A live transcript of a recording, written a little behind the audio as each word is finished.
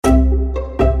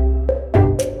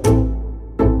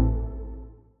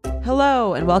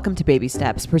Hello, and welcome to Baby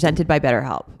Steps, presented by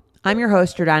BetterHelp. I'm your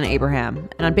host, Jordana Abraham,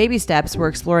 and on Baby Steps, we're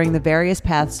exploring the various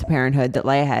paths to parenthood that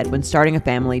lay ahead when starting a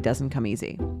family doesn't come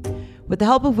easy. With the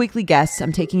help of weekly guests,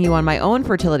 I'm taking you on my own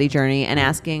fertility journey and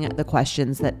asking the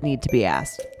questions that need to be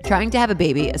asked. Trying to have a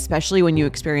baby, especially when you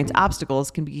experience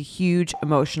obstacles, can be a huge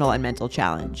emotional and mental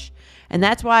challenge. And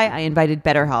that's why I invited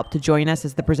BetterHelp to join us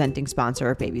as the presenting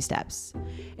sponsor of Baby Steps.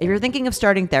 If you're thinking of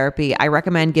starting therapy, I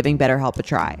recommend giving BetterHelp a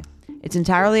try. It's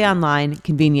entirely online,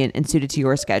 convenient, and suited to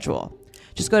your schedule.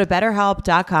 Just go to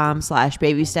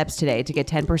betterhelp.com/babysteps today to get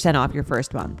 10% off your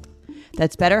first month.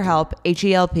 That's BetterHelp,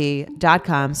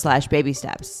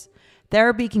 HELP.com/babysteps.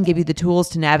 Therapy can give you the tools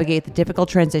to navigate the difficult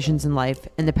transitions in life,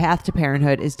 and the path to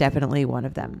parenthood is definitely one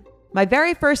of them. My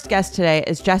very first guest today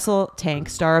is Jessel, Taank,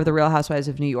 star of The Real Housewives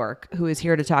of New York, who is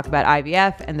here to talk about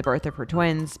IVF and the birth of her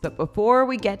twins. But before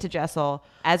we get to Jessel,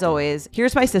 as always,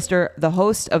 here's my sister, the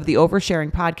host of the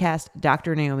Oversharing podcast,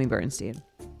 Dr. Naomi Bernstein.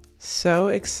 So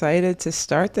excited to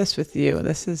start this with you.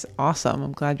 This is awesome.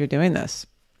 I'm glad you're doing this.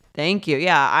 Thank you.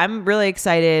 Yeah, I'm really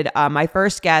excited. My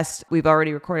first guest, we've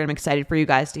already recorded. I'm excited for you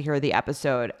guys to hear the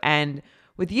episode. And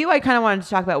with you, I kind of wanted to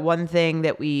talk about one thing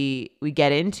that we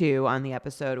get into on the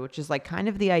episode, which is like kind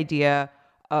of the idea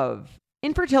of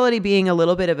infertility being a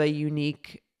little bit of a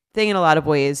unique thing in a lot of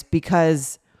ways,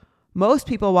 because most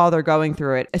people, while they're going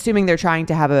through it, assuming they're trying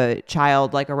to have a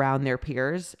child like around their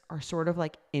peers, are sort of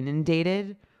like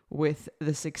inundated with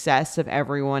the success of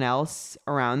everyone else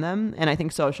around them. And I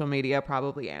think social media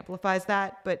probably amplifies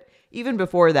that. But even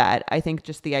before that, I think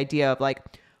just the idea of like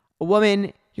a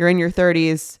woman, you're in your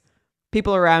 30s,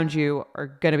 people around you are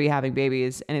going to be having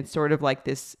babies. And it's sort of like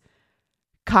this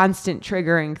constant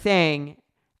triggering thing.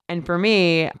 And for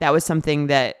me, that was something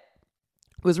that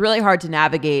was really hard to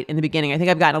navigate in the beginning. I think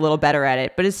I've gotten a little better at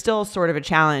it, but it's still sort of a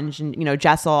challenge. And, you know,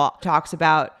 Jessel talks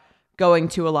about going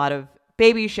to a lot of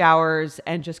baby showers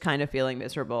and just kind of feeling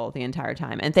miserable the entire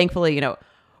time. And thankfully, you know,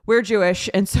 we're Jewish,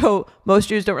 and so most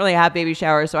Jews don't really have baby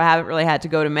showers, so I haven't really had to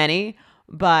go to many.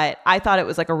 But I thought it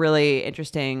was like a really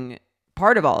interesting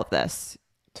part of all of this.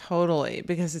 Totally,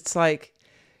 because it's like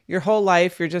your whole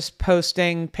life you're just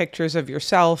posting pictures of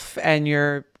yourself and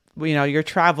your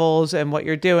travels and what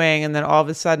you're doing, and then all of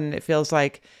a sudden it feels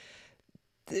like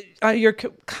you're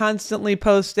constantly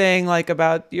posting like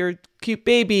about your cute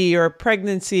baby or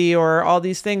pregnancy or all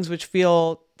these things, which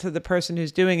feel to the person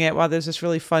who's doing it, wow, there's this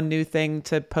really fun new thing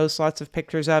to post lots of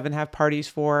pictures of and have parties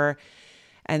for.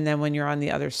 And then when you're on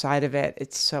the other side of it,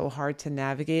 it's so hard to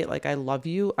navigate. Like, I love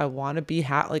you. I want to be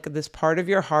like this part of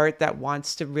your heart that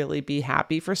wants to really be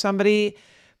happy for somebody,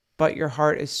 but your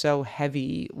heart is so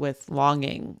heavy with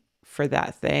longing for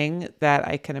that thing that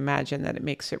I can imagine that it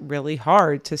makes it really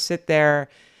hard to sit there.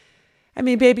 I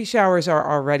mean, baby showers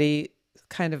are already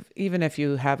kind of, even if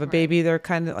you have a baby, they're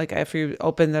kind of like, if you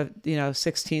open the,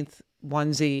 16th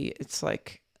onesie, it's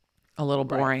like a little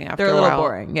boring after a while. They're a little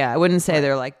boring. Yeah. I wouldn't say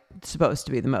they're like supposed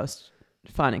to be the most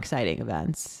fun, exciting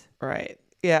events. Right.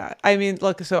 Yeah. I mean,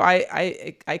 look, so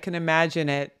I can imagine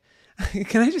it.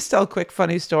 Can I just tell a quick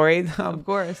funny story? Of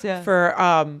course, yeah. For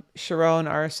Sharon,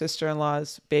 our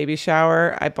sister-in-law's baby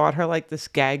shower, I bought her like this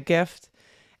gag gift,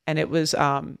 and it was, they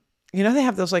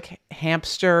have those like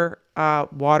hamster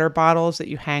water bottles that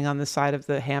you hang on the side of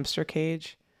the hamster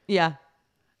cage. Yeah.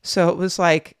 So it was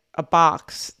like a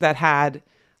box that had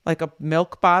like a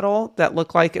milk bottle that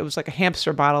looked like it was like a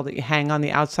hamster bottle that you hang on the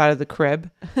outside of the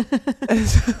crib.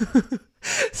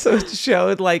 So it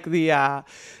showed like the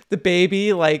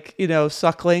baby, like,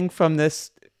 suckling from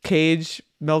this cage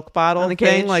milk bottle thing.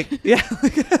 Cage. Like, yeah.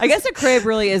 I guess a crib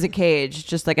really is a cage,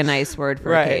 just like a nice word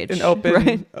for a cage. An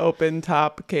open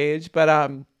top cage.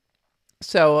 But,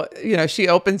 so, she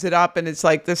opens it up and it's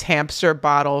like this hamster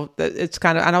bottle that it's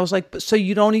kind of, and I was like, so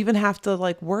you don't even have to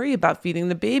like worry about feeding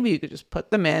the baby. You could just put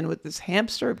them in with this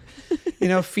hamster,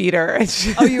 feeder.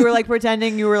 Oh, you were like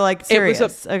pretending you were like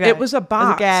serious. It was a box. It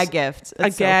was a gag gift.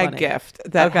 That's a gag gift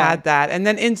that had that. And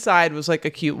then inside was like a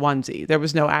cute onesie. There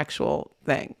was no actual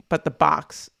thing, but the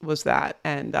box was that.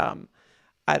 And,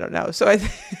 I don't know. So I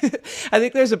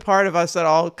think there's a part of us that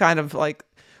all kind of like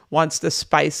wants to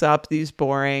spice up these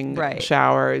boring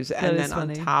showers. And then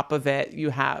on top of it, you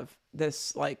have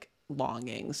this like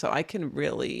longing. So I can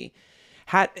really,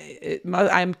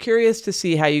 I'm curious to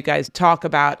see how you guys talk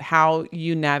about how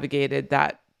you navigated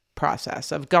that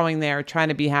process of going there, trying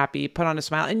to be happy, put on a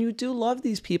smile. And you do love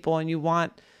these people and you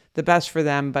want the best for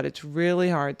them, but it's really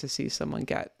hard to see someone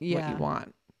get what you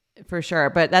want. For sure.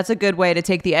 But that's a good way to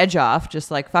take the edge off.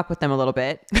 Just like fuck with them a little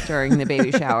bit during the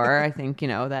baby shower. I think,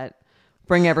 that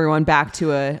bring everyone back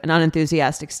to an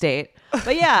unenthusiastic state.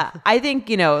 But yeah, I think,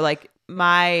 like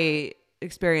my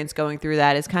experience going through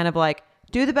that is kind of like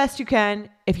do the best you can.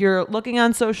 If you're looking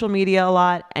on social media a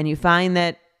lot and you find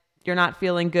that you're not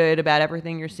feeling good about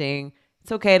everything you're seeing,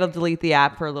 it's okay to delete the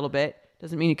app for a little bit.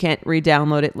 Doesn't mean you can't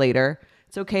re-download it later.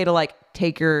 It's okay to like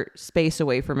take your space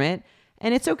away from it.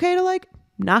 And it's okay to like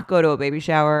not go to a baby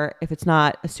shower if it's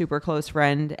not a super close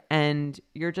friend and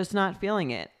you're just not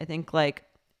feeling it. I think like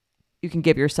you can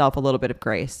give yourself a little bit of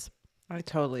grace. I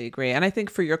totally agree. And I think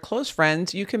for your close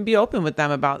friends, you can be open with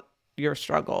them about your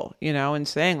struggle, and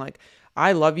saying like,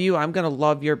 I love you. I'm going to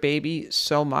love your baby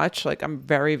so much. Like, I'm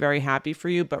very, very happy for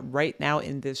you. But right now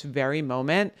in this very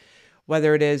moment,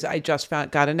 whether it is I just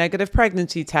got a negative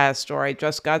pregnancy test, or I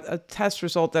just got a test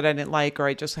result that I didn't like, or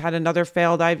I just had another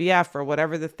failed IVF, or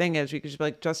whatever the thing is, you could just be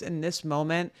like, just in this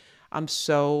moment, I'm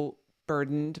so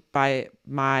burdened by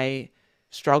my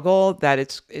struggle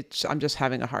that I'm just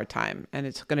having a hard time, and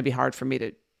it's going to be hard for me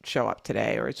to show up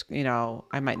today, or it's,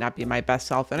 I might not be my best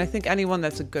self. And I think anyone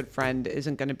that's a good friend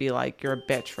isn't going to be like, you're a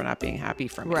bitch for not being happy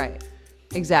for me. Right.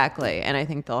 Exactly. And I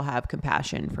think they'll have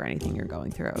compassion for anything you're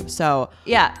going through. So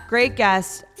yeah, great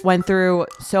guest. Went through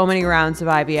so many rounds of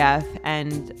IVF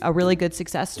and a really good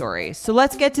success story. So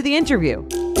let's get to the interview.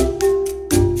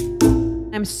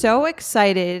 I'm so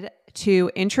excited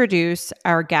to introduce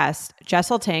our guest,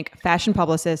 Jessel Taank, fashion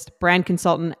publicist, brand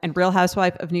consultant, and Real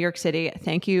Housewife of New York City.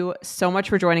 Thank you so much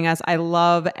for joining us. I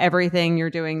love everything you're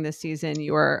doing this season.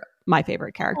 You are my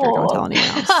favorite character. Don't tell anyone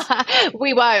else.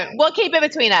 We won't. We'll keep it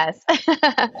between us.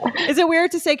 Is it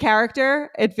weird to say character?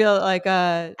 It feels like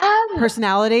a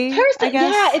personality, I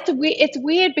guess. Yeah, it's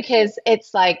weird because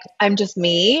it's like I'm just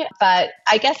me, but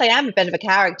I guess I am a bit of a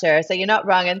character, so you're not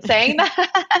wrong in saying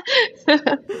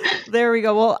that. There we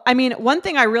go. Well, I mean, one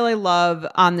thing I really love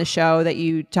on the show that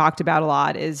you talked about a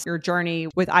lot is your journey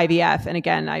with IVF. And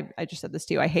again, I just said this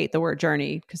to you. I hate the word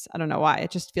journey because I don't know why.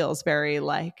 It just feels very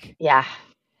like... Yeah.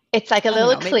 It's like a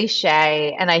little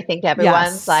cliche, and I think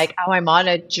everyone's like, oh, I'm on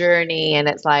a journey, and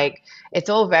it's like, it's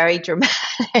all very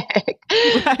dramatic.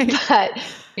 Right.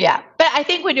 But I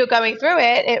think when you're going through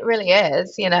it, it really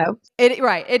is,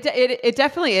 It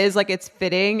definitely is, like, it's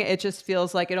fitting. It just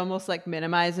feels like it almost like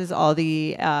minimizes all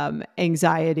the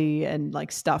anxiety and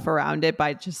like stuff around it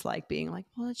by just like being like,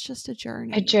 well, it's just a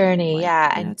journey.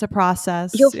 And it's a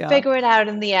process. You'll figure it out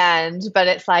in the end, but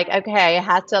it's like, okay, I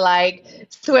had to like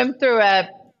swim through a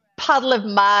puddle of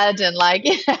mud and like,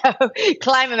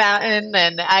 climb a mountain,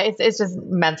 and it's just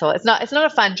mental. It's not a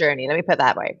fun journey. Let me put it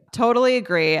that way. Totally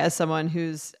agree, as someone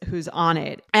who's on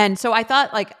it. And so I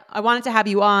thought like I wanted to have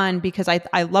you on because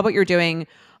I love what you're doing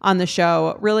on the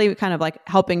show, really kind of like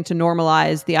helping to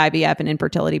normalize the IVF and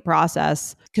infertility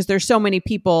process, because there's so many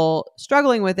people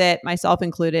struggling with it, myself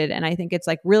included. And I think it's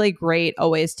like really great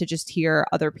always to just hear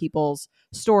other people's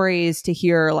stories, to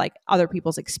hear like other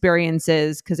people's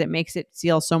experiences, because it makes it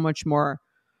feel so much more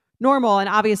normal. And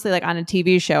obviously like on a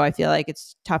TV show, I feel like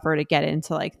it's tougher to get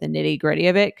into like the nitty gritty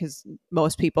of it because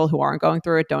most people who aren't going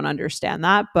through it don't understand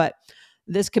that. But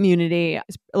this community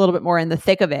is a little bit more in the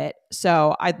thick of it.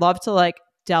 So I'd love to like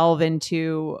delve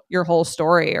into your whole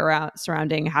story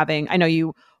surrounding having, I know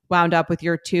you wound up with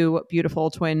your two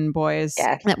beautiful twin boys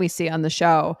that we see on the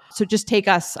show. So just take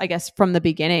us, I guess, from the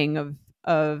beginning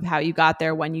of how you got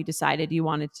there, when you decided you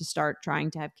wanted to start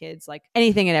trying to have kids, like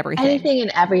anything and everything.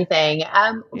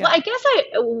 Well, I guess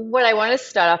what I want to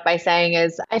start off by saying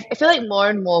is I feel like more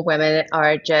and more women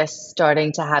are just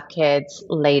starting to have kids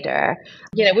later,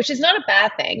 which is not a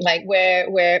bad thing. Like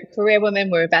we're career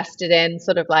women, we're invested in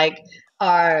sort of like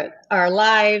our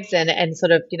lives and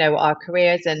sort of, our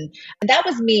careers. And that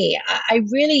was me. I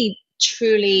really,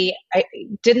 truly, I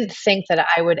didn't think that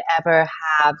I would ever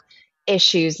have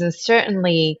issues, and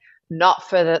certainly not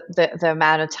for the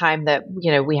amount of time that,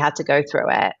 we had to go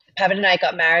through it. Pavan and I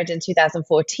got married in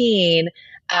 2014.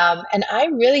 And I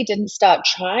really didn't start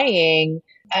trying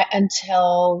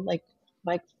until like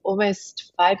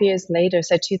almost 5 years later.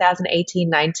 So 2018,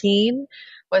 19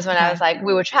 was when I was like,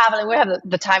 we were traveling, we were having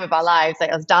the time of our lives.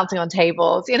 Like I was dancing on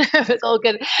tables, it was all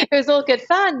good. It was all good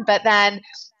fun. But then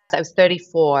I was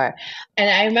 34. And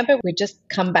I remember we'd just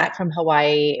come back from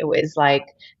Hawaii. It was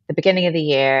like the beginning of the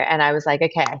year. And I was like,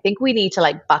 okay, I think we need to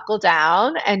like buckle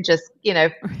down and just,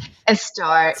 and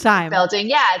start building.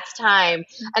 Yeah, it's time.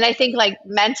 And I think like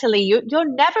mentally you're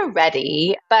never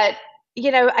ready, but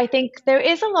I think there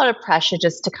is a lot of pressure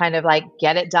just to kind of like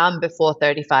get it done before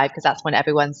 35, because that's when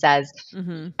everyone says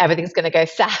everything's going to go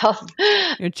south.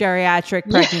 Your geriatric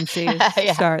pregnancies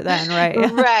start then,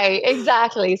 right? Right,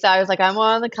 exactly. So I was like, I'm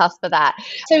on the cusp of that.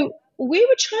 So we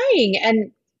were trying,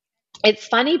 and it's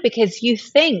funny because you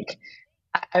think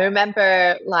I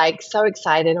remember like so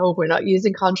excited, oh, we're not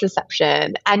using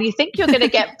contraception. And you think you're going to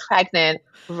get pregnant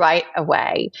right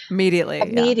away.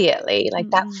 Immediately. Like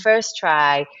that first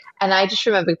try. And I just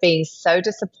remember being so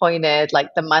disappointed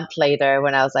like the month later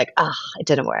when I was like, it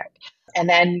didn't work. And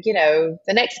then, the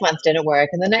next month didn't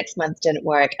work and the next month didn't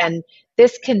work. And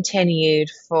this continued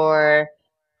for,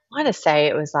 I want to say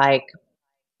it was like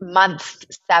month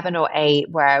 7 or 8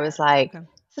 where I was like,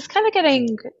 this is kind of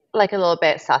getting like a little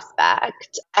bit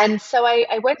suspect. And so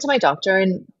I went to my doctor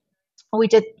and we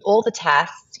did all the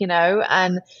tests,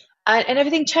 and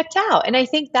everything checked out. And I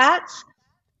think that's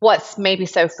what's maybe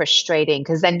so frustrating,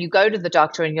 because then you go to the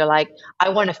doctor and you're like, I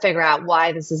want to figure out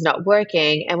why this is not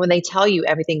working. And when they tell you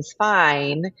everything's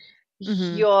fine,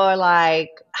 you're like,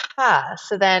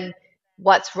 so then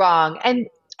what's wrong? And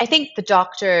I think the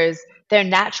doctors, their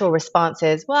natural response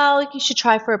is, well, you should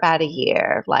try for about a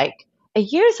year. Like a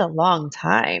year is a long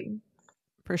time.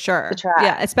 For sure.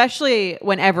 Yeah. Especially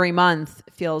when every month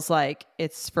feels like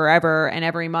it's forever, and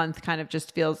every month kind of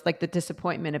just feels like the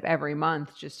disappointment of every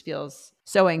month just feels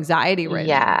so anxiety ridden.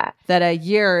 Yeah. That a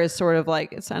year is sort of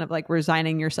like, it's kind of like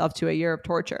resigning yourself to a year of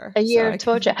torture.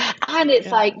 And it's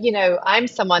like, I'm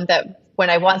someone that when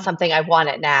I want something, I want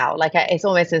it now. Like it's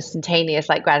almost instantaneous,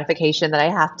 like gratification that I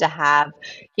have to have,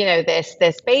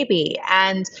 this baby.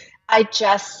 And I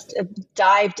just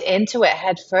dived into it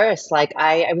head first. Like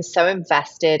I was so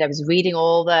invested. I was reading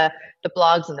all the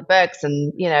blogs and the books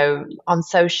and, on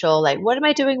social, like, what am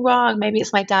I doing wrong? Maybe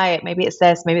it's my diet. Maybe it's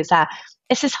this, maybe it's that.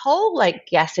 It's this whole like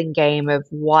guessing game of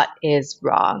what is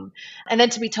wrong. And then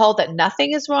to be told that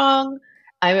nothing is wrong,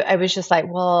 I was just like,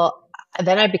 well, and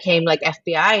then I became like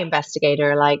FBI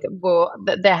investigator, like, well,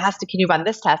 can you run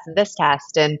this test and this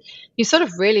test? And you sort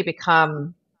of really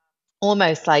become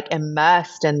almost like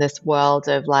immersed in this world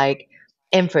of like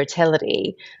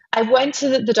infertility. I went to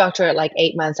the doctor at like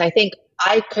 8 months. I think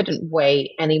I couldn't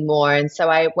wait anymore. And so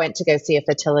I went to go see a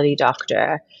fertility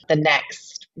doctor the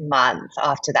next month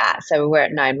after that. So we're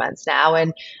at 9 months now.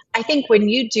 And I think when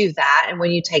you do that and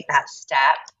when you take that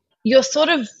step, you're sort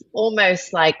of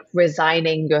almost like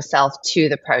resigning yourself to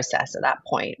the process at that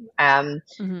point.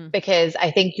 Because I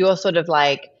think you're sort of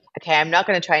like, okay, I'm not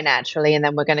going to try naturally. And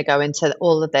then we're going to go into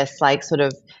all of this like sort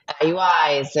of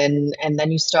IUIs and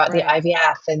then you start the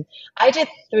IVF. And I did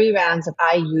 3 rounds of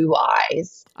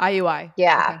IUIs. IUI.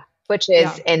 Yeah. Okay. Which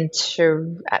is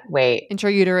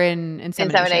intrauterine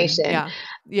insemination.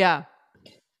 Yeah.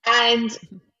 And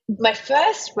my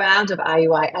first round of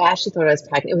IUI, I actually thought I was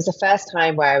pregnant. It was the first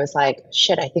time where I was like,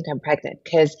 shit, I think I'm pregnant,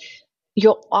 because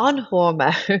you're on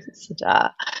hormones.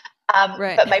 But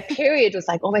my period was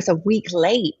like almost a week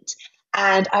late.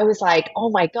 And I was like, oh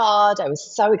my God, I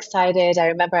was so excited. I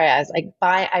remember I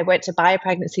went to buy a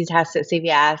pregnancy test at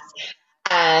CVS,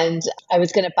 and I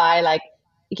was going to buy like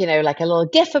a little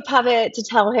GIF of it to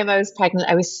tell him I was pregnant.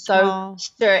 I was so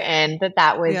certain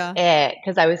that was it,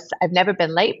 because I've never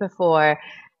been late before.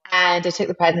 And I took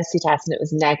the pregnancy test and it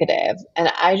was negative. And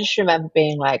I just remember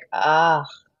being like,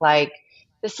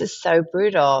 this is so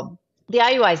brutal. The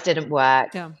IUIs didn't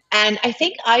work. Yeah. And I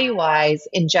think IUIs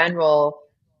in general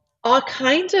are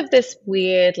kind of this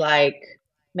weird, like,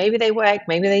 maybe they work,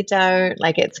 maybe they don't.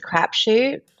 Like, it's a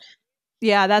crapshoot.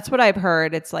 Yeah, that's what I've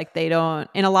heard. It's like they don't,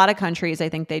 in a lot of countries, I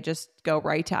think they just go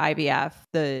right to IVF.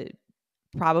 The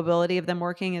probability of them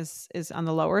working is on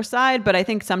the lower side, but I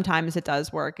think sometimes it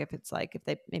does work if it's like,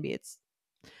 I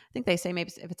think they say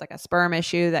maybe if it's like a sperm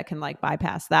issue that can like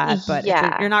bypass that, but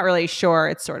if you're not really sure,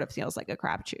 it sort of feels like a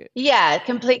crapshoot. Yeah,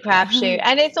 complete crapshoot.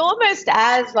 And it's almost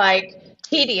as like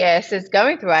tedious as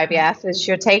going through IVF as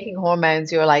you're taking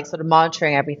hormones, you're like sort of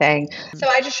monitoring everything. So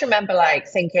I just remember like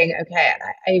thinking, okay,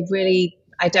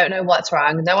 I don't know what's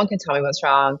wrong. No one can tell me what's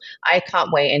wrong. I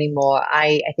can't wait anymore.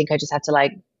 I think I just have to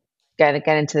like get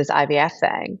into this IVF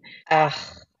thing.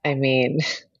 I mean,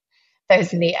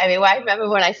 those neat. I mean, I remember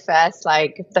when I first,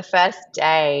 like the first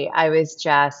day, I was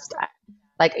just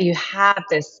like, you have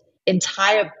this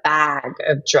entire bag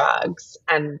of drugs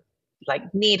and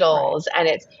like needles, and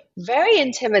it's very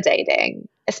intimidating,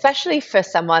 especially for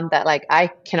someone that like, I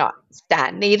cannot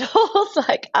stand needles.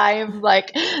 Like I am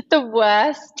like the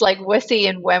worst, like wussy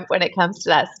and wimp when it comes to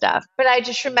that stuff. But I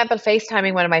just remember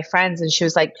FaceTiming one of my friends and she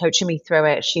was like coaching me through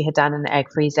it. She had done an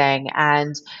egg freezing.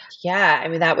 And I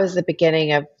mean, that was the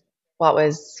beginning of what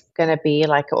was going to be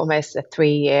like almost a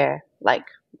 3-year like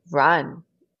run.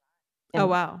 Oh,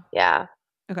 wow. Yeah.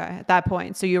 Okay. At that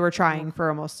point. So you were trying for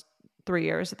almost 3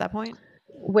 years at that point?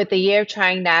 With the year of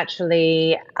trying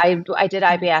naturally, I did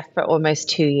IVF for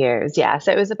almost 2 years. Yeah.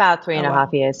 So it was about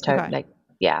 3.5 years total. Okay. Like,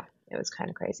 yeah. It was kind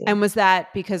of crazy. And was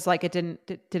that because like did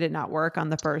it not work on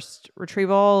the first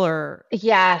retrieval or?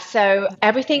 Yeah, so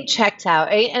everything checked out.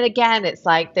 And again, it's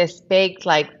like this big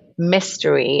like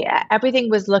mystery. Everything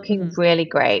was looking really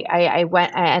great. I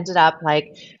ended up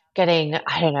like getting,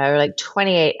 I don't know, like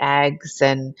 28 eggs,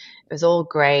 and it was all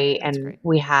great. That's And great.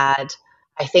 we had,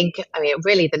 I mean,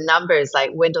 really the numbers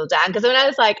like dwindled down, because when I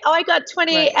was like, oh, I got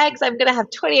 28 eggs, I'm going to have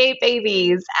 28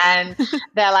 babies. And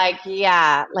they're like,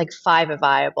 yeah, like 5 are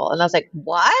viable. And I was like,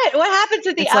 what? What happened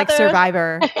to the It's other? like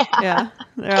Survivor. Yeah.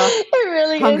 It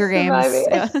really Hunger is Games. surviving.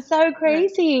 Yeah. It's so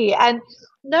crazy. And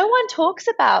no one talks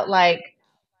about like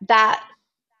that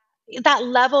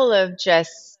level of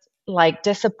just like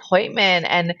disappointment.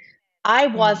 And I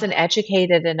wasn't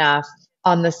educated enough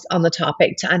on the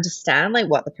topic to understand like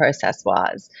what the process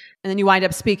was. And then you wind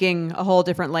up speaking a whole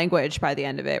different language by the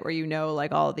end of it, where you know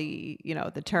like all the,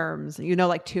 the terms,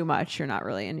 like too much. You're not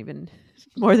really, and even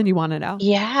more than you want to know.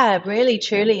 Yeah, really,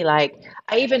 truly. Like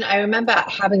I remember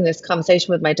having this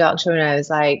conversation with my doctor, and I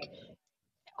was like,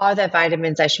 are there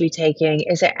vitamins I should be taking?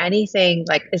 Is there anything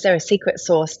like, is there a secret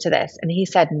sauce to this? And he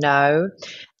said no.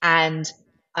 And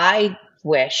I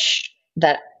wish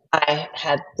that I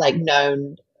had like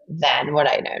known then what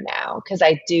I know now, because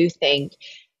I do think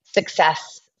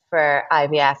success for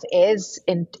IVF is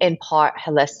in part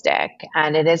holistic,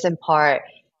 and it is in part,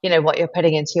 what you're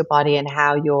putting into your body and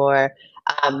how you're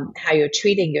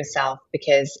treating yourself,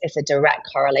 because it's a direct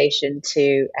correlation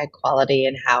to egg quality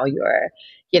and how you're,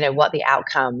 what the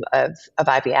outcome of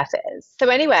IVF is. So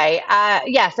anyway,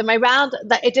 so my round,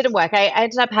 it didn't work. I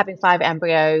ended up having 5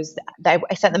 embryos. I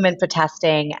sent them in for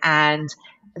testing, and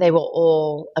they were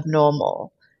all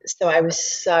abnormal. So I was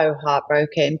so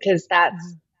heartbroken, because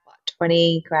that's what,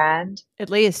 20 grand?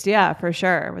 At least, yeah, for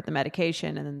sure, with the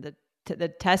medication, and then the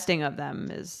testing of them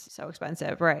is so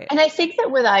expensive, right? And I think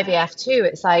that with IVF too,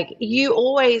 it's like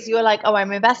you're like, oh,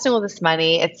 I'm investing all this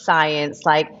money. It's science.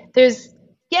 Like there's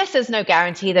no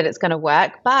guarantee that it's going to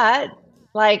work, but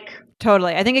like.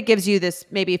 Totally. I think it gives you this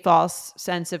maybe false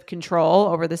sense of control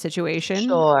over the situation.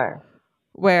 Sure.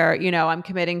 Where, I'm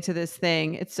committing to this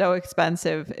thing. It's so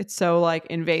expensive. It's so like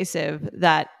invasive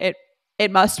that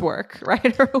it must work,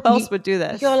 right? Or who else would do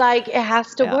this? You're like, it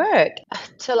has to work.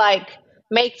 To like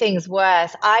make things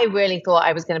worse, I really thought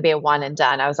I was going to be a one and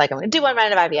done. I was like, I'm going to do one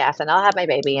round of IVF and I'll have my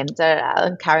baby and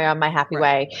carry on my happy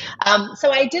way.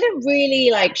 So I didn't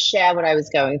really like share what I was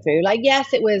going through. Like,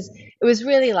 yes, it was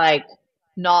really like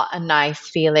not a nice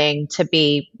feeling to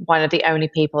be one of the only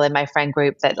people in my friend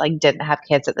group that like didn't have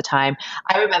kids at the time.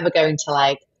 I remember going to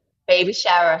like baby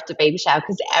shower after baby shower,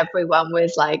 because everyone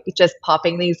was like just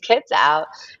popping these kids out.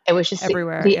 It was just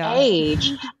everywhere, the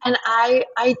age. And I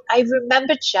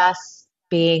remember just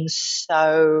being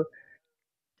so,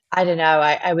 I don't know,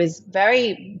 I was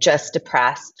very just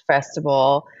depressed, first of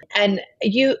all. And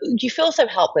you feel so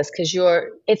helpless because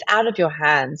it's out of your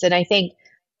hands. And I think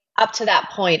up to that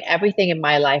point, everything in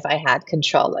my life I had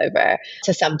control over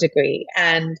to some degree.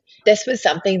 And this was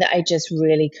something that I just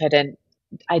really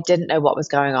I didn't know what was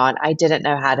going on. I didn't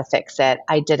know how to fix it.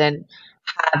 I didn't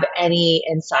have any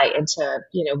insight into,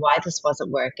 why this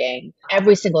wasn't working.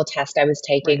 Every single test I was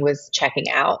taking was checking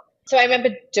out. So I remember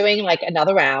doing like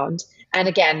another round, and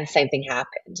again, the same thing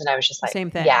happened. And I was just like, same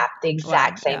thing. Yeah, the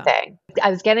exact same thing. I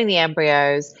was getting the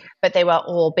embryos, but they were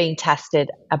all being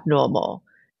tested abnormal.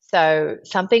 So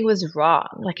something was wrong.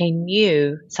 Like I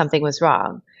knew something was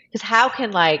wrong, because how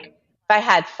can like, if I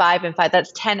had 5 and 5,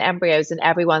 that's 10 embryos and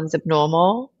everyone's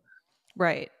abnormal.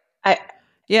 Right.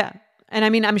 Yeah. And I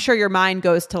mean, I'm sure your mind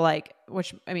goes to like,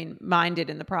 which I mean, mine did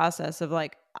in the process of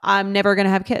like, I'm never going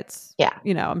to have kids. Yeah.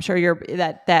 I'm sure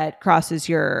that crosses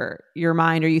your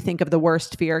mind, or you think of the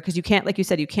worst fear, because you can't, like you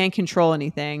said, you can't control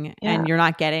anything and you're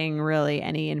not getting really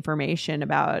any information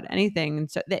about anything. And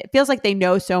so it feels like they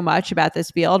know so much about this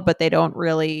field, but they don't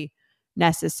really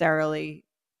necessarily,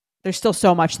 there's still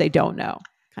so much they don't know,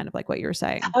 kind of like what you were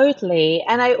saying. Totally.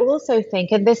 And I also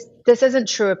think, and this isn't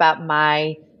true about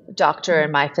my doctor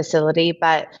and my facility,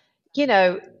 but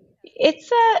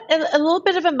it's a little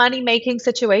bit of a money-making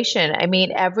situation. I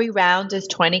mean, every round is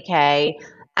 $20K.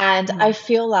 And I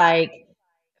feel like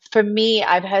for me,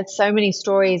 I've heard so many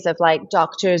stories of like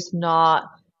doctors not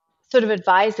sort of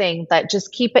advising that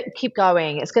just keep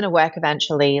going. It's going to work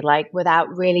eventually, like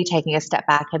without really taking a step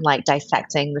back and like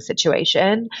dissecting the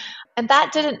situation. And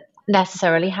that didn't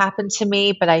necessarily happen to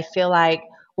me, but I feel like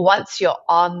once you're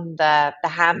on the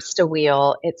hamster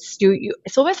wheel, it's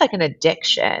almost like an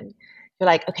addiction. You're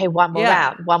like, okay, one more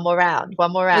round.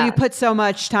 Well, you put so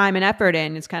much time and effort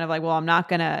in. It's kind of like, well, I'm not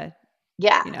going to,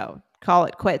 call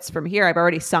it quits from here. I've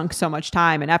already sunk so much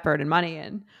time and effort and money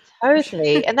in.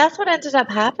 Totally. And that's what ended up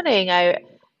happening.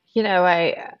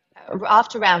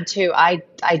 After round two, I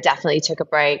definitely took a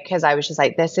break because I was just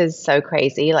like, this is so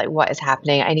crazy. Like, what is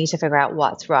happening? I need to figure out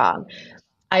what's wrong.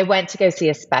 I went to go see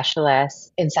a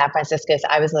specialist in San Francisco. So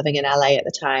I was living in LA at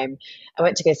the time. I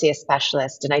went to go see a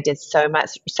specialist, and I did so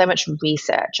much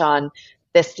research on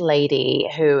this lady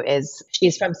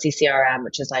she's from CCRM,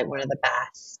 which is like one of the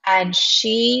best. And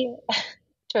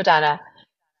Jordana,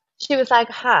 she was like,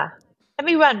 let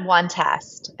me run one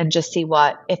test and just see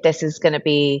if this is going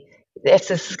to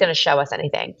show us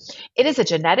anything. It is a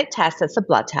genetic test. It's a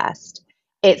blood test.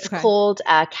 It's called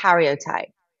a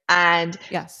karyotype. And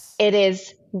yes, it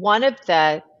is one of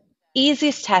the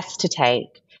easiest tests to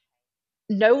take.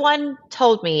 No one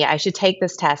told me I should take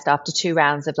this test after 2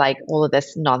 rounds of like all of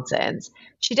this nonsense.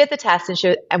 She did the test and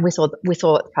we saw what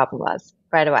the problem was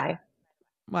right away.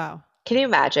 Wow. Can you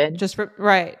imagine?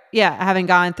 Right. Yeah. Having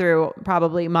gone through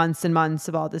probably months and months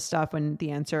of all this stuff when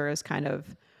the answer is kind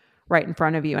of right in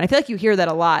front of you. And I feel like you hear that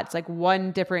a lot. It's like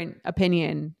one different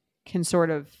opinion can sort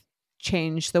of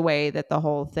change the way that the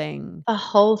whole thing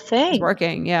is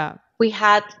working. Yeah.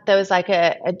 There was like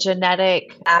a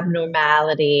genetic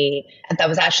abnormality that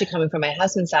was actually coming from my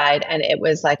husband's side. And it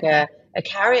was like a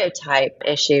karyotype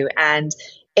issue, and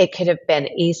it could have been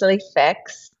easily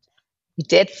fixed. We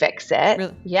did fix it.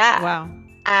 Really? Yeah. Wow.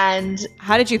 And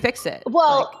how did you fix it?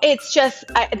 Well, it's just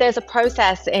there's a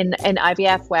process in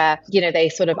IVF where they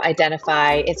sort of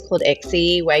identify. It's called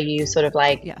ICSI, where you sort of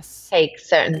like take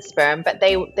certain sperm, but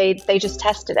they just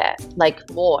tested it like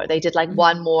more. They did like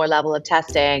one more level of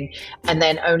testing, and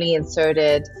then only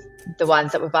inserted the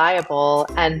ones that were viable.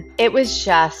 And it was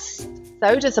just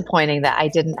so disappointing that I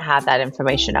didn't have that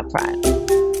information up front.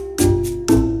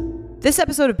 This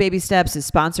episode of Baby Steps is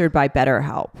sponsored by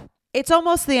BetterHelp. It's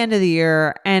almost the end of the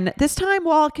year, and this time,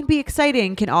 while it can be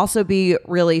exciting, can also be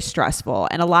really stressful.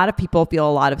 And a lot of people feel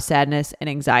a lot of sadness and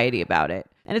anxiety about it.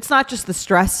 And it's not just the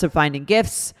stress of finding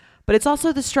gifts, but it's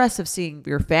also the stress of seeing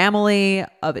your family,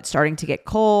 of it starting to get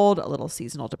cold, a little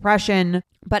seasonal depression.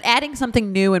 But adding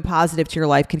something new and positive to your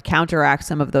life can counteract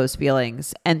some of those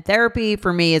feelings. And therapy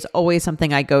for me is always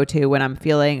something I go to when I'm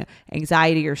feeling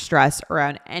anxiety or stress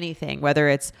around anything, whether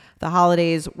it's the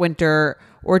holidays, winter,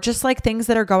 or just like things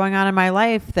that are going on in my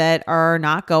life that are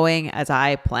not going as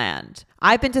I planned.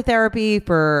 I've been to therapy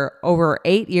for over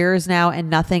 8 years now, and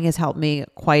nothing has helped me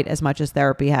quite as much as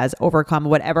therapy has overcome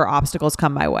whatever obstacles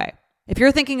come my way. If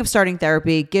you're thinking of starting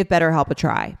therapy, give BetterHelp a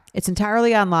try. It's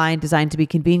entirely online, designed to be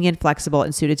convenient, flexible,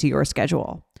 and suited to your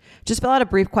schedule. Just fill out a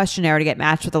brief questionnaire to get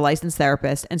matched with a licensed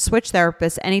therapist and switch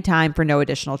therapists anytime for no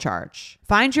additional charge.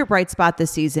 Find your bright spot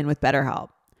this season with BetterHelp.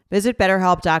 Visit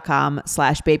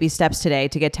BetterHelp.com/babysteps today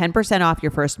to get 10% off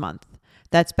your first month.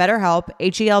 That's BetterHelp,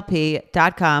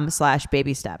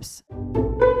 HELP.com/babysteps.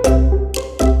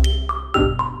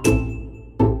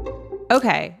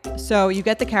 Okay, so you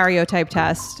get the karyotype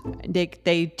test.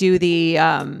 They do the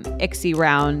ICSI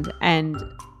round, and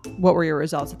what were your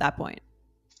results at that point?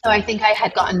 So I think I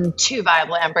had gotten 2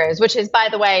 viable embryos, which is, by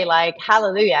the way, like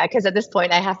hallelujah, because at this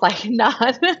point I have like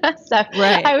none. So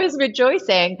I was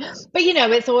rejoicing. But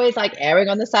it's always like erring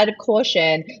on the side of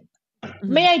caution.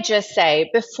 Mm-hmm. May I just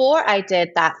say, before I did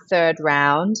that 3rd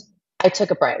round, I took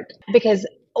a break because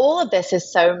all of this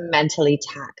is so mentally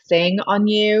taxing on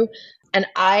you. And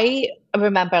I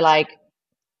remember like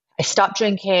I stopped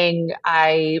drinking.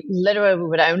 I literally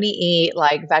would only eat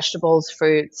like vegetables,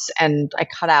 fruits, and I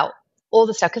cut out all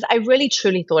the stuff because I really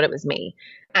truly thought it was me.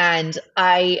 And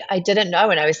I didn't know,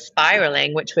 and I was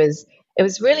spiraling, it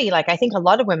was really like, I think a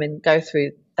lot of women go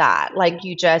through that. Like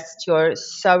you're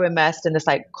so immersed in this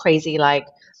like crazy like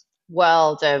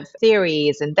world of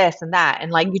theories and this and that.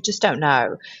 And like, you just don't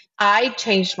know. I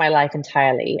changed my life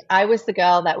entirely. I was the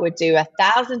girl that would do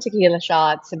 1,000 tequila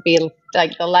shots and be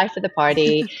like the life of the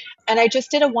party. And I just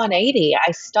did a 180.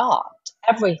 I stopped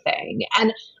everything.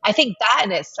 And I think that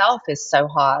in itself is so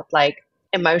hard, like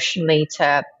emotionally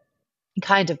to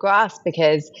kind of grasp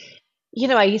because,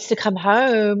 I used to come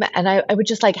home and I would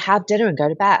just like have dinner and go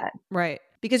to bed. Right.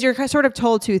 Because you're sort of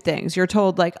told 2 things. You're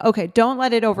told like, okay, don't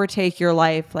let it overtake your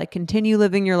life. Like continue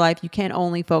living your life. You can't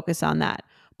only focus on that.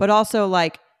 But also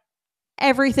like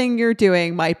everything you're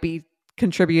doing might be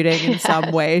contributing in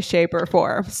some way, shape, or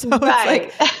form. So it's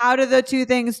like, how do the 2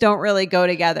 things don't really go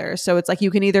together? So it's like you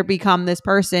can either become this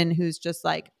person who's just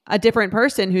like a different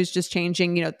person who's just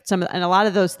changing, and a lot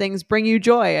of those things bring you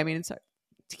joy. I mean, it's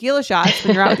tequila shots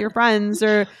when you're out with your friends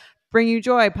or bring you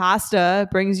joy. Pasta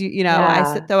brings you,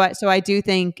 so I do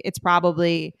think it's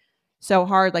probably so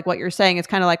hard. Like what you're saying, it's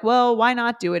kind of like, well, why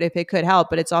not do it if it could help?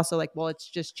 But it's also like, well, it's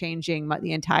just changing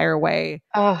the entire way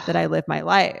that I live my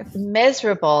life.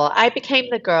 Miserable. I became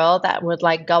the girl that would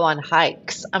like go on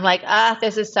hikes. I'm like,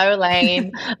 this is so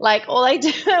lame. Like all I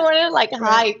do, I want to like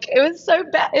hike. It was so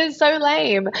bad. It was so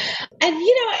lame. And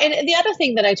and the other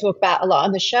thing that I talk about a lot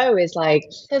on the show is like,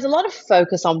 there's a lot of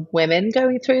focus on women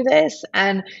going through this,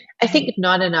 and I think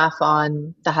not enough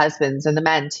on the husbands and the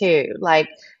men too. Like,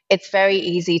 it's very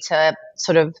easy to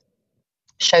sort of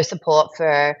show support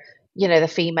for, the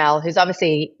female who's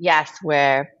obviously, yes,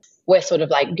 we're sort of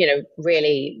like,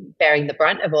 really bearing the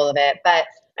brunt of all of it. But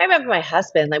I remember my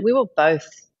husband, like we were both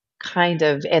kind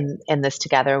of in this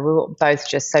together. We were both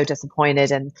just so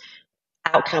disappointed, and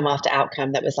outcome after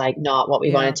outcome that was like not what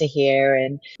we wanted to hear.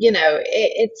 And,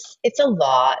 it's a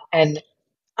lot. And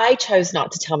I chose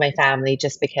not to tell my family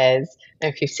just because, I don't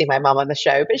know if you've seen my mom on the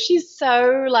show, but she's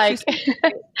so like,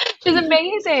 she's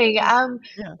amazing.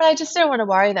 But I just don't want to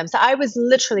worry them. So I was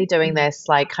literally doing this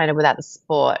like kind of without the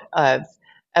support of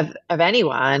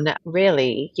anyone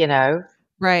really,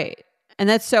 Right. And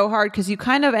that's so hard because you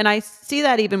kind of, and I see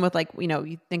that even with like,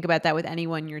 you think about that with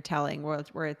anyone you're telling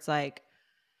where it's like,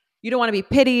 you don't want to be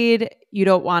pitied. You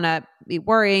don't want to be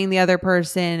worrying the other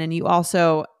person. And you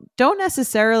also don't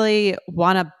necessarily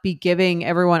want to be giving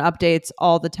everyone updates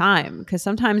all the time. Because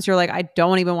sometimes you're like, I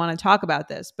don't even want to talk about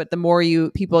this. But the more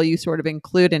people you sort of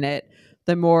include in it,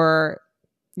 the more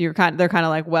they're kind of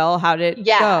like, well, how did it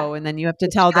go? And then you have to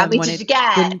tell them when it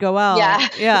didn't go well.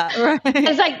 Yeah. Right.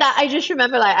 It's like that. I just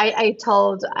remember like I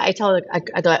told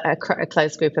a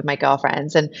close group of my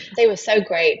girlfriends, and they were so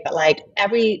great. But like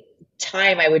every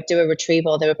time I would do a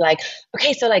retrieval, they would be like,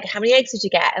 okay, so like how many eggs did you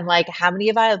get, and like how many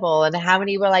available, and how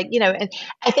many were like, and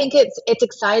I think it's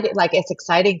exciting, like it's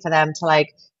exciting for them to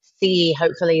like see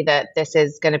hopefully that this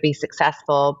is going to be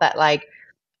successful. But like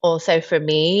also for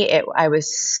me, I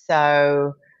was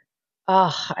so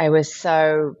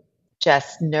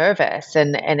just nervous,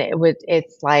 and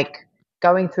it's like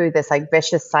going through this like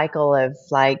vicious cycle of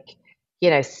like,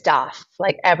 stuff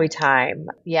like every time.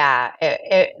 Yeah,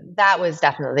 that was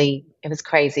definitely, it was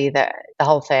crazy. That the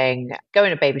whole thing,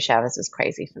 going to baby showers was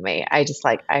crazy for me. I just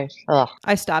like,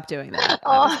 I stopped doing that.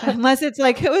 Unless it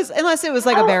was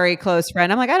like a very close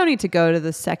friend. I'm like, I don't need to go to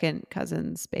the second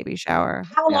cousin's baby shower.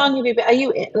 How long have you been,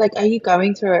 are you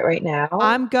going through it right now?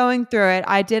 I'm going through it.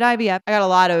 I did IVF. I got a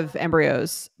lot of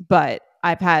embryos, but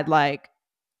I've had like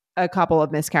a couple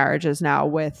of miscarriages now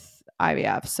with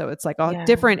IVF. So it's like a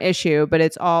different issue, but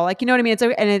it's all like, you know what I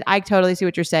mean? I totally see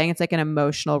what you're saying. It's like an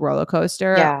emotional roller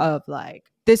coaster of like,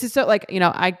 this is so like,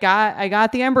 I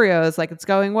got the embryos, like it's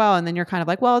going well. And then you're kind of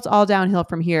like, well, it's all downhill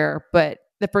from here. But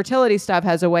the fertility stuff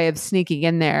has a way of sneaking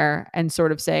in there and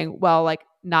sort of saying, well, like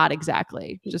not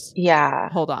exactly, just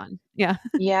hold on. Yeah.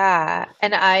 Yeah.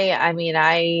 And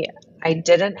I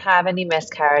didn't have any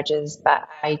miscarriages, but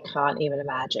I can't even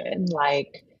imagine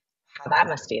like how that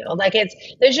must feel. Like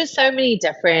there's so many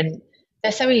different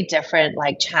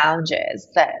like challenges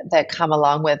that come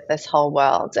along with this whole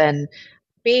world. And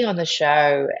being on the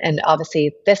show, and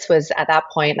obviously this was at that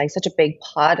point like such a big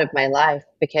part of my life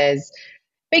because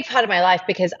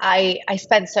I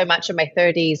spent so much of my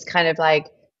 30s kind of like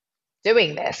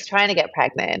doing this, trying to get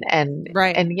pregnant and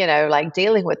like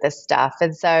dealing with this stuff.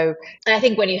 And so, and I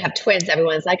think when you have twins,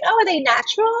 everyone's like, oh, are they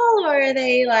natural or are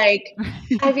they like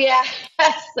IVF?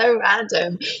 That's so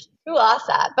random. Who asked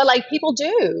that? But like people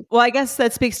do. Well, I guess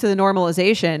that speaks to the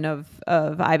normalization of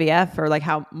IVF, or like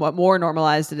what more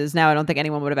normalized it is now. I don't think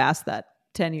anyone would have asked that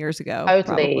 10 years ago.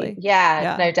 Totally. Probably.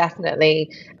 Yeah, no, definitely.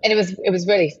 And it was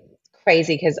really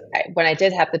crazy because when I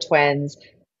did have the twins,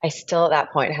 I still at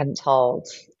that point hadn't told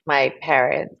my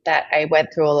parents that I went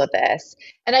through all of this,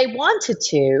 and I wanted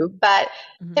to, but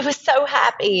they were so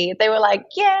happy. They were like,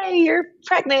 yay, you're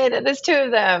pregnant, and there's two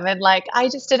of them. And like, I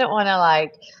just didn't want to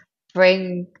like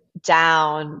bring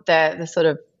down the sort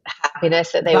of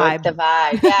happiness that they were, the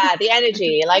vibe. Yeah. The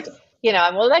energy, like,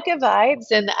 I'm all like good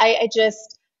vibes. And I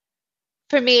just,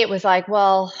 for me, it was like,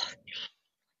 well,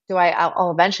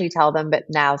 I'll eventually tell them, but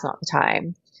now's not the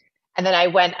time. And then I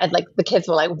went, and like the kids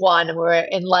were like 1, and we're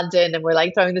in London, and we're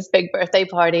like throwing this big birthday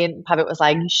party, and Puppet was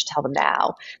like, you should tell them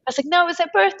now. I was like, no, it's their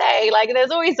birthday. Like I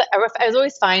was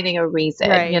always finding a reason,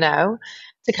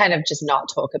 to kind of just not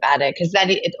talk about it. Cause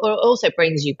then it also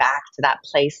brings you back to that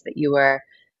place that you were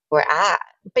at.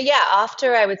 But yeah,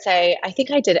 after I would say, I think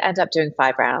I did end up doing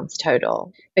 5 rounds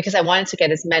total because I wanted to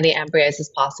get as many embryos as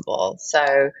possible.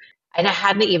 So, and I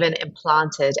hadn't even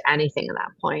implanted anything at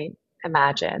that point.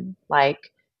 Imagine,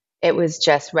 like, it was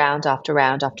just round after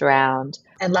round after round.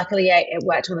 And luckily it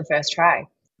worked on the first try.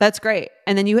 That's great.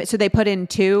 And then so they put in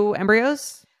 2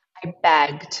 embryos? I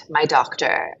begged my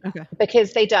doctor Okay.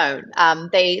 because they don't.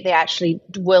 They actually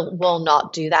will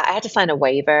not do that. I had to sign a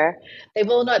waiver. They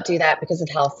will not do that because of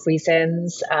health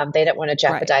reasons. They don't want to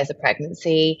Right. jeopardize a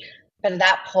pregnancy. But at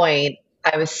that point,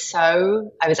 I was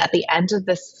at the end of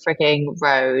this freaking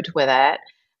road with it.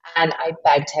 And I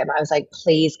begged him. I was like,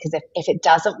 please, because if it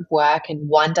doesn't work and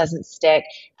one doesn't stick,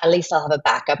 at least I'll have a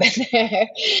backup in there.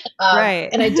 Right.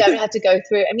 And I don't have to go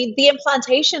through. I mean, the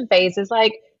implantation phase is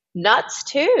like nuts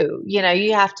too. You know,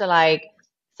 you have to like,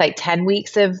 it's like 10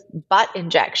 weeks of butt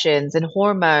injections and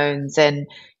hormones and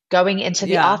going into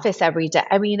the Yeah. office every day.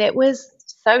 I mean, it was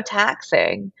so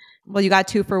taxing. Well, you got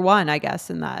 2 for 1, I guess,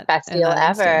 in that Best in deal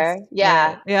that ever. instance. Yeah.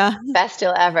 Right. Yeah. Best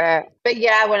deal ever. But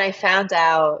yeah, when I found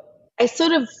out, I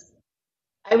sort of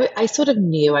I sort of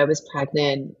knew I was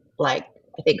pregnant, like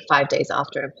I think 5 days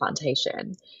after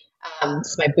implantation. So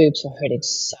my boobs were hurting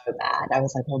so bad. I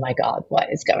was like, oh my God,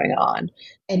 what is going on?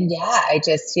 And yeah, I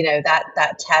just,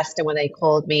 that test, and when they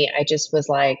called me, I just was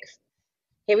like,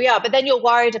 here we are. But then you're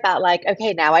worried about like,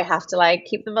 okay, now I have to like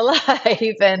keep them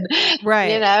alive and,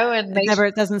 Right. and make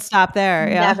It doesn't stop there.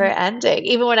 Yeah. never ending.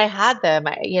 Even when I had them,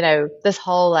 this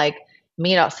whole like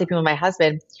me not sleeping with my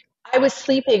husband, I was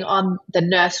sleeping on the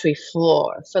nursery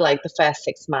floor for like the first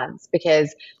 6 months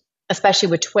because, especially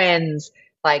with twins,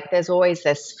 like there's always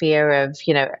this fear of,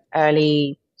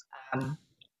 early,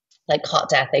 like hot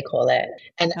death, they call it.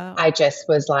 And Oh. I just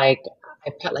was like, I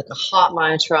put like a heart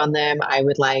monitor on them. I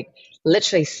would like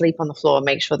literally sleep on the floor and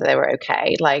make sure that they were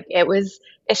okay. Like it's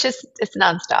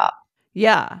nonstop.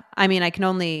 Yeah. I mean, I can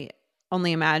only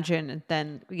imagine. And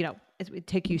then, it would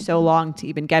take you so long to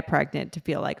even get pregnant to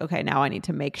feel like, okay, now I need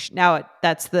to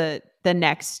that's the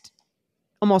next,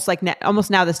 almost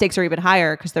now the stakes are even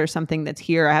higher because there's something that's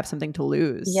here. I have something to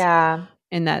lose. Yeah.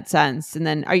 In that sense. And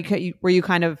then were you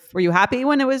happy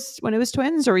when it was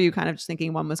twins, or were you kind of just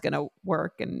thinking one was going to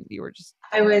work and you were just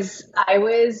I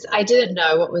didn't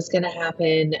know what was going to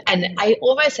happen. And I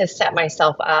almost had set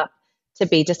myself up to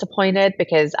be disappointed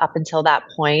because up until that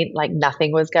point, like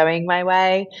nothing was going my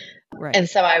way. right? And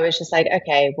so I was just like,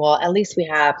 okay, well, at least we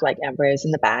have like embryos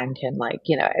in the bank. And like,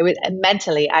 it was, and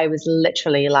mentally, I was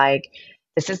literally like,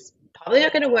 this is probably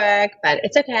not going to work, but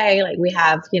it's okay. Like we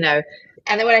have,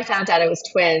 and then when I found out it was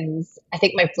twins, I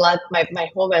think my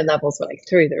hormone levels were like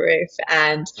through the roof.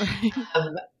 And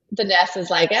the nurse was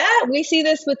like, we see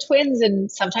this with twins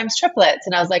and sometimes triplets.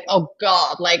 And I was like, oh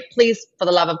God, like, please, for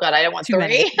the love of God, I don't want Too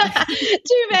many.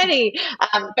 too many.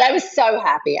 But I was so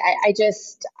happy. I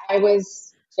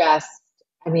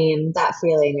mean, that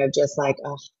feeling of just like,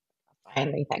 oh,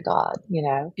 finally, thank God,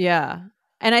 Yeah.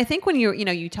 And I think when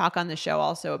you talk on the show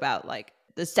also about like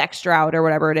the sex drought or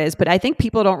whatever it is, but I think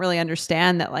people don't really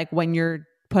understand that like when you're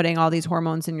putting all these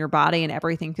hormones in your body and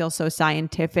everything feels so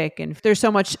scientific and there's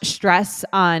so much stress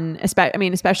on,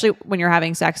 especially when you're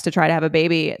having sex to try to have a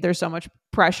baby, there's so much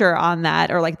pressure on that,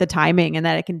 or like the timing, and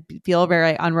that it can feel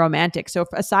very unromantic. So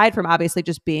aside from obviously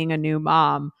just being a new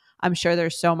mom, I'm sure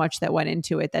there's so much that went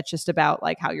into it that's just about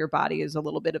like how your body is a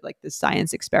little bit of like this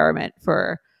science experiment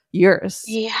for years.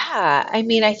 Yeah. I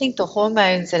mean, I think the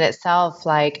hormones in itself,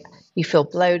 like you feel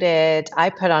bloated. I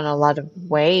put on a lot of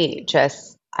weight.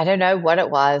 Just, I don't know what it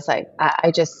was. Like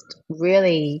I just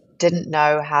really didn't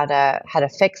know how to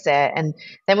fix it. And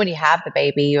then when you have the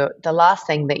baby, the last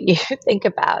thing that you think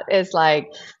about is like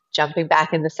jumping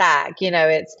back in the sack.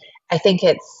 I think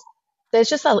there's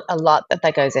just a lot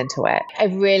that goes into it. I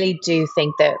really do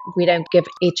think that we don't give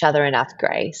each other enough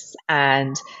grace.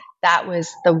 And that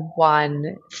was the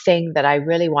one thing that I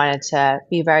really wanted to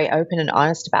be very open and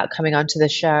honest about coming onto the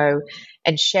show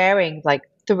and sharing like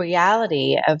the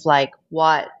reality of like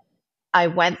what I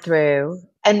went through.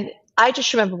 And I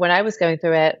just remember when I was going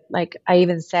through it, like I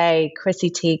even say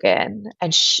Chrissy Teigen,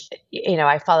 and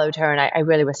I followed her and I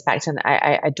really respect and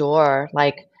I adore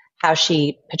like how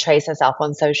she portrays herself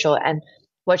on social, and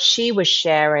what she was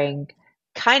sharing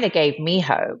kind of gave me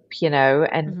hope,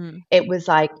 and it was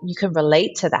like you can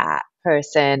relate to that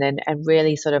person and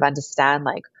really sort of understand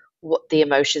like what the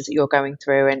emotions that you're going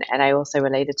through. And I also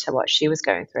related to what she was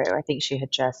going through. I think she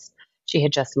had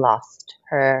just lost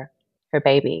her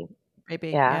baby.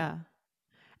 Yeah.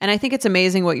 And I think it's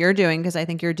amazing what you're doing, because I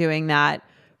think you're doing that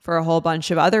for a whole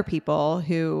bunch of other people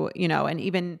who, and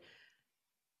even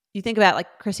you think about like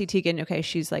Chrissy Teigen, okay,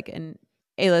 she's like an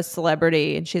A-list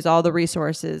celebrity and she has all the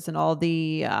resources and all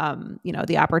the,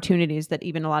 the opportunities that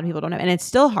even a lot of people don't have. And it's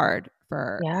still hard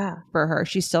for her.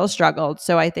 She still struggled.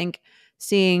 So I think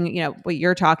seeing, what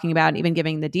you're talking about and even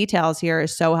giving the details here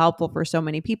is so helpful for so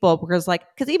many people, because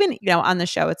even, on the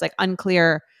show, it's like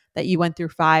unclear that you went through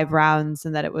 5 rounds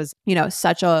and that it was,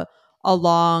 such a a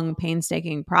long,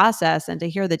 painstaking process. And to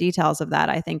hear the details of that,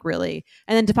 I think really,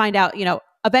 and then to find out,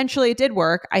 eventually it did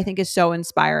work, I think is so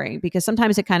inspiring, because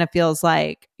sometimes it kind of feels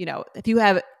like, if you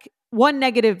have one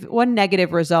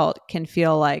negative result can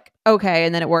feel like, okay,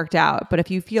 and then it worked out. But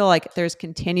if you feel like there's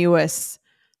continuous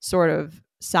sort of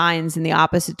signs in the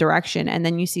opposite direction and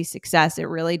then you see success, it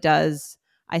really does,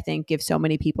 I think, give so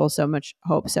many people so much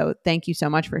hope. So thank you so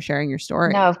much for sharing your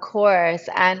story. No, of course.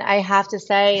 And I have to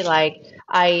say, like,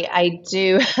 I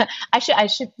do, I should, I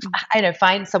don't know,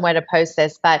 find somewhere to post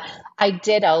this, but I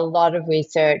did a lot of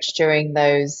research during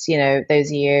those,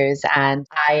 those years. And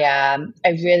I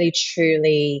really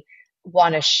truly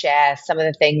want to share some of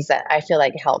the things that I feel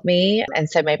like helped me. And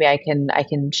so maybe I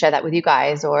can share that with you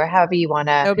guys, or however you want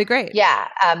to. That would be great. Yeah.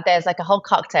 There's like a whole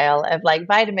cocktail of like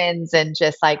vitamins and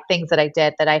just like things that I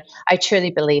did that I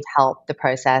truly believe helped the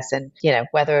process. And,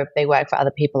 whether they work for other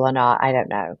people or not, I don't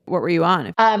know. What were you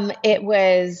on? It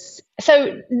was,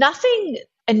 so nothing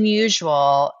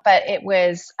unusual, but it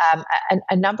was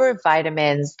a number of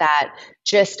vitamins that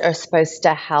just are supposed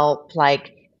to help,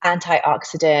 like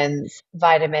antioxidants,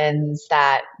 vitamins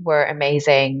that were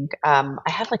amazing. I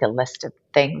had like a list of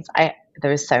things.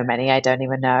 There was so many, I don't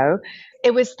even know.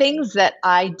 It was things that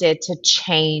I did to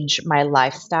change my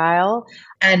lifestyle.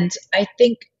 And I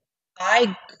think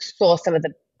I saw some of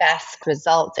the best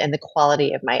results in the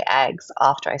quality of my eggs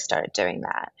after I started doing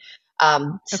that.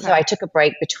 So I took a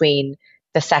break between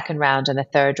the second round and the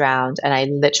third round, and I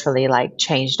literally like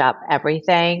changed up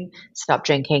everything, stopped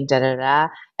drinking, And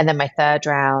then my third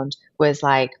round was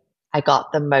like, I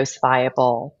got the most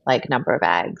viable like number of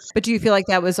eggs. But do you feel like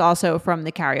that was also from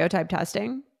the karyotype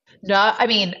testing? No, I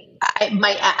mean,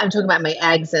 I'm talking about my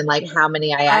eggs and like how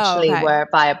many I actually were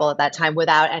viable at that time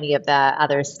without any of the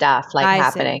other stuff like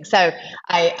happening. So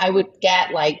I would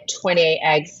get like 28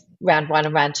 eggs round 1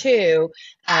 and round 2,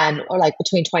 or like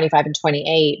between 25 and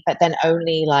 28, but then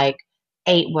only like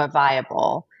 8 were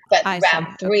viable. But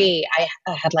round 3, I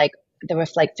had like, there were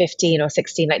like 15 or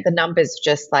 16, like the numbers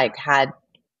just like had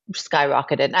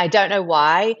skyrocketed. And I don't know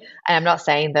why. And I'm not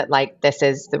saying that like this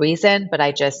is the reason, but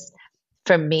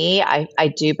for me,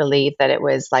 I do believe that it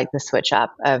was like the switch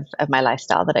up of my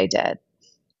lifestyle that I did.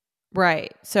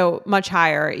 Right. So much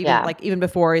higher, even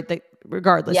before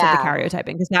regardless of the karyotyping,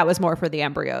 because that was more for the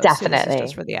embryos. Definitely. So this is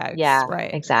just for the eggs. Yeah,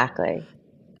 right. Exactly.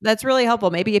 That's really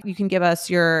helpful. Maybe if you can give us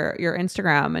your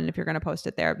Instagram, and if you're going to post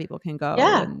it there, people can go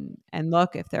and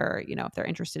look if they're, if they're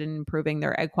interested in improving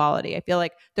their egg quality. I feel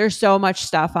like there's so much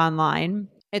stuff online.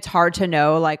 It's hard to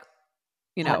know, like,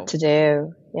 what to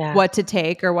do, what to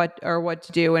take or what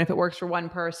to do. And if it works for one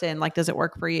person, like, does it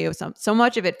work for you? So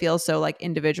much of it feels so like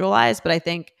individualized, but I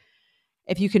think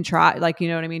if you can try, like, you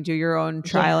know what I mean? Do your own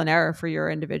trial and error for your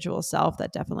individual self.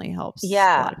 That definitely helps a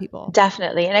lot of people.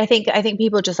 Definitely. And I think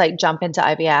people just like jump into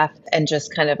IVF and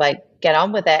just kind of like get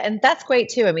on with it. And that's great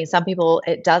too. I mean, some people,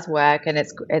 it does work and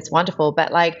it's wonderful.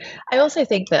 But like, I also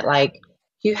think that like,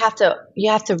 you have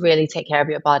to really take care of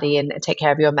your body and take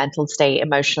care of your mental state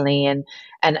emotionally and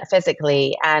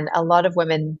physically. And a lot of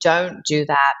women don't do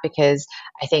that because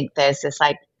I think there's this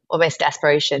like almost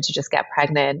desperation to just get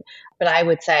pregnant. But I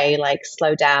would say like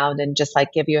slow down and just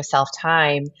like give yourself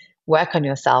time, work on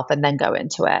yourself, and then go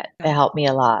into it. It helped me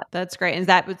a lot. That's great.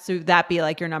 And would that be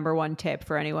like your number one tip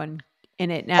for anyone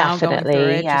in it now? Definitely, going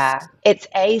through it? yeah.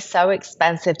 It's so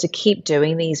expensive to keep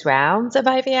doing these rounds of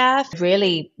IVF,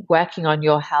 really working on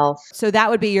your health. So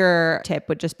that would be your tip,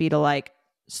 would just be to like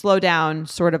slow down,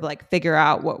 sort of like figure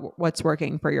out what's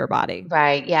working for your body.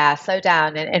 Right. Yeah. Slow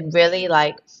down and really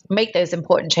like make those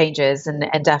important changes. And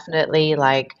definitely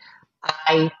like,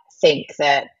 I think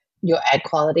that your egg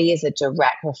quality is a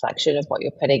direct reflection of what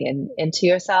you're putting into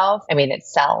yourself. I mean,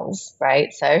 it's cells,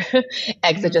 right? So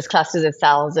eggs are just clusters of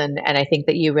cells. And I think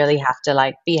that you really have to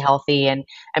like be healthy and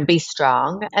be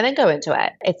strong and then go into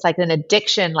it. It's like an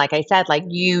addiction. Like I said, like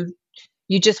you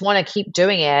just want to keep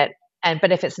doing it.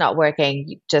 But if it's not working,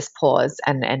 you just pause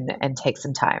and take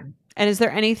some time. And is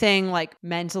there anything like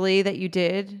mentally that you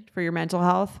did for your mental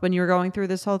health when you were going through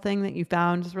this whole thing that you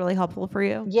found was really helpful for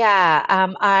you? Yeah,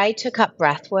 I took up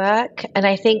breath work, and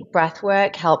I think breath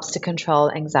work helps to control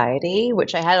anxiety,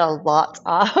 which I had a lot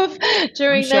of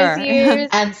during those years.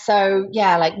 And so,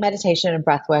 yeah, like meditation and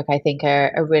breath work, I think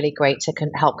are really great to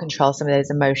help control some of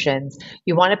those emotions.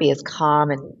 You want to be as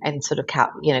calm and sort of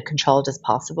controlled as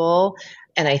possible.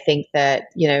 And I think that,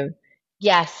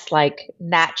 yes, like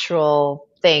natural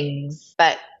things,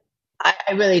 but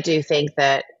I really do think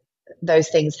that those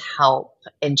things help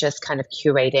in just kind of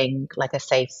curating like a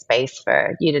safe space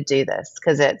for you to do this,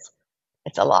 because it's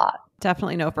a lot.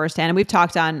 Definitely know firsthand. And we've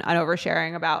talked on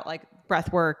oversharing about like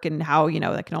breath work and how,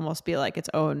 that can almost be like its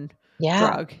own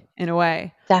drug in a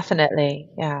way. Definitely.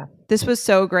 Yeah. This was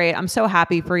so great. I'm so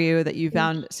happy for you that you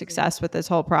found success with this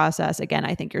whole process. Again,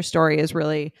 I think your story is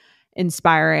really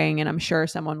inspiring. And I'm sure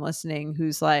someone listening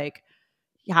who's like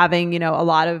having, a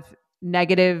lot of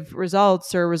negative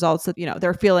results or results that,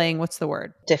 they're feeling, what's the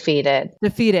word? Defeated.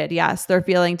 Yes. They're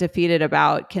feeling defeated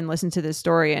about, can listen to this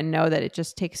story and know that it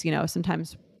just takes,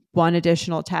 sometimes one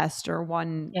additional test or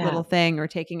one little thing or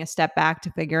taking a step back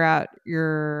to figure out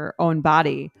your own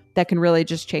body that can really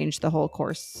just change the whole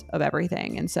course of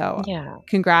everything. And so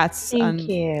congrats on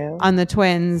the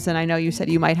twins. And I know you said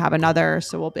you might have another,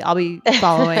 so I'll be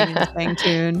following and staying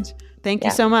tuned. Thank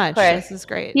you so much. This is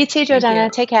great. You too, Jordana.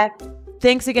 Take care.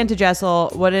 Thanks again to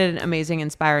Jessel. What an amazing,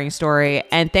 inspiring story.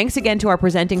 And thanks again to our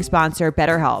presenting sponsor,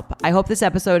 BetterHelp. I hope this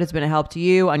episode has been a help to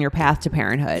you on your path to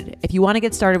parenthood. If you want to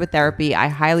get started with therapy, I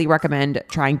highly recommend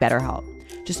trying BetterHelp.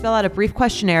 Just fill out a brief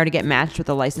questionnaire to get matched with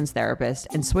a licensed therapist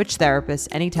and switch therapists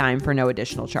anytime for no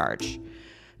additional charge.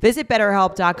 Visit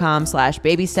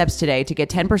betterhelp.com/babysteps today to get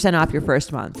 10% off your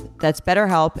first month. That's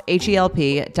BetterHelp,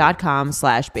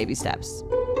 HELP.com/babysteps.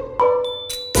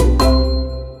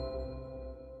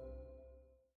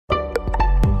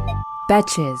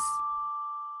 Betches.